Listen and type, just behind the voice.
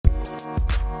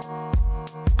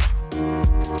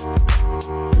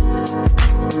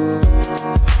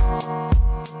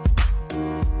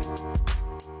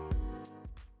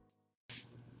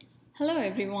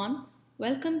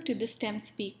Welcome to the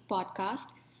STEMSpeak podcast,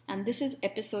 and this is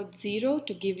episode 0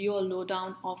 to give you a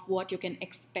lowdown of what you can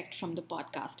expect from the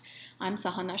podcast. I'm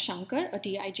Sahana Shankar, a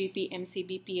TIGP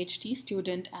MCB PhD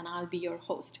student, and I'll be your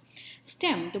host.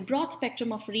 STEM, the broad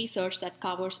spectrum of research that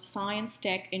covers science,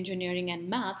 tech, engineering, and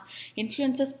maths,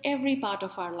 influences every part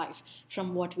of our life,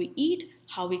 from what we eat,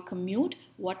 how we commute,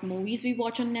 what movies we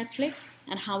watch on Netflix,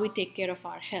 and how we take care of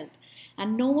our health.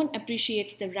 And no one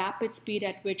appreciates the rapid speed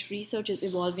at which research is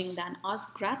evolving than us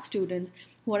grad students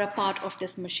who are a part of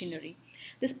this machinery.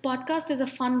 This podcast is a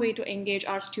fun way to engage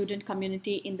our student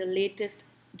community in the latest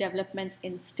developments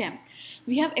in STEM.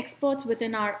 We have experts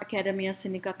within our Academia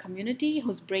Sinica community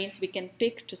whose brains we can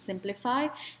pick to simplify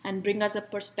and bring us a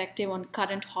perspective on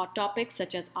current hot topics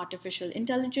such as artificial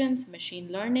intelligence, machine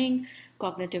learning,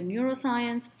 cognitive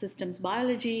neuroscience, systems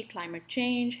biology, climate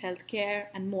change, healthcare,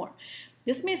 and more.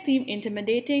 This may seem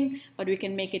intimidating, but we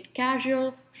can make it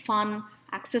casual, fun,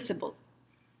 accessible.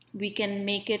 We can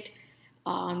make it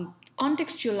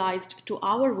contextualized to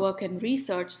our work and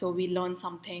research so we learn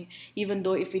something, even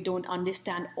though if we don't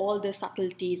understand all the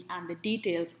subtleties and the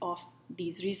details of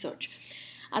these research.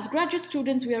 As graduate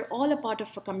students, we are all a part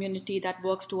of a community that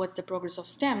works towards the progress of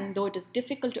STEM, though it is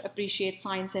difficult to appreciate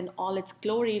science in all its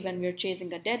glory when we are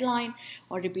chasing a deadline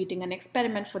or repeating an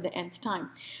experiment for the nth time.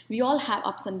 We all have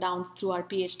ups and downs through our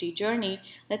PhD journey.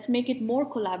 Let's make it more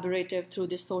collaborative through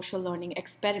this social learning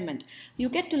experiment. You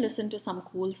get to listen to some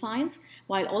cool science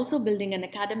while also building an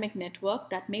academic network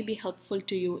that may be helpful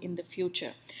to you in the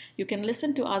future. You can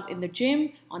listen to us in the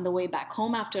gym, on the way back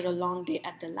home after a long day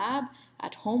at the lab,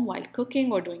 at home while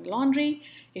cooking or doing laundry.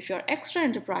 If you're extra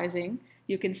enterprising,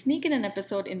 you can sneak in an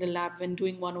episode in the lab when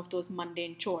doing one of those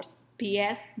mundane chores.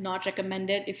 P.S. Not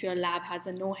recommended if your lab has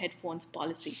a no headphones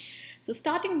policy. So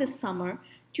starting this summer,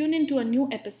 tune into a new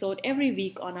episode every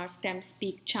week on our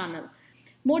STEMSpeak channel.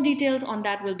 More details on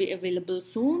that will be available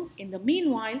soon. In the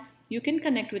meanwhile, you can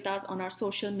connect with us on our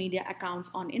social media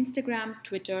accounts on Instagram,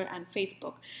 Twitter, and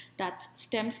Facebook. That's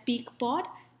STEMSpeak Pod,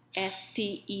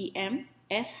 STEMSpeakPod.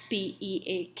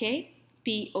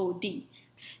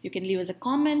 You can leave us a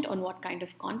comment on what kind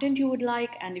of content you would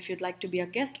like, and if you'd like to be a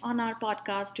guest on our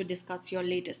podcast to discuss your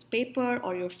latest paper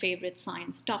or your favorite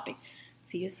science topic.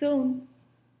 See you soon.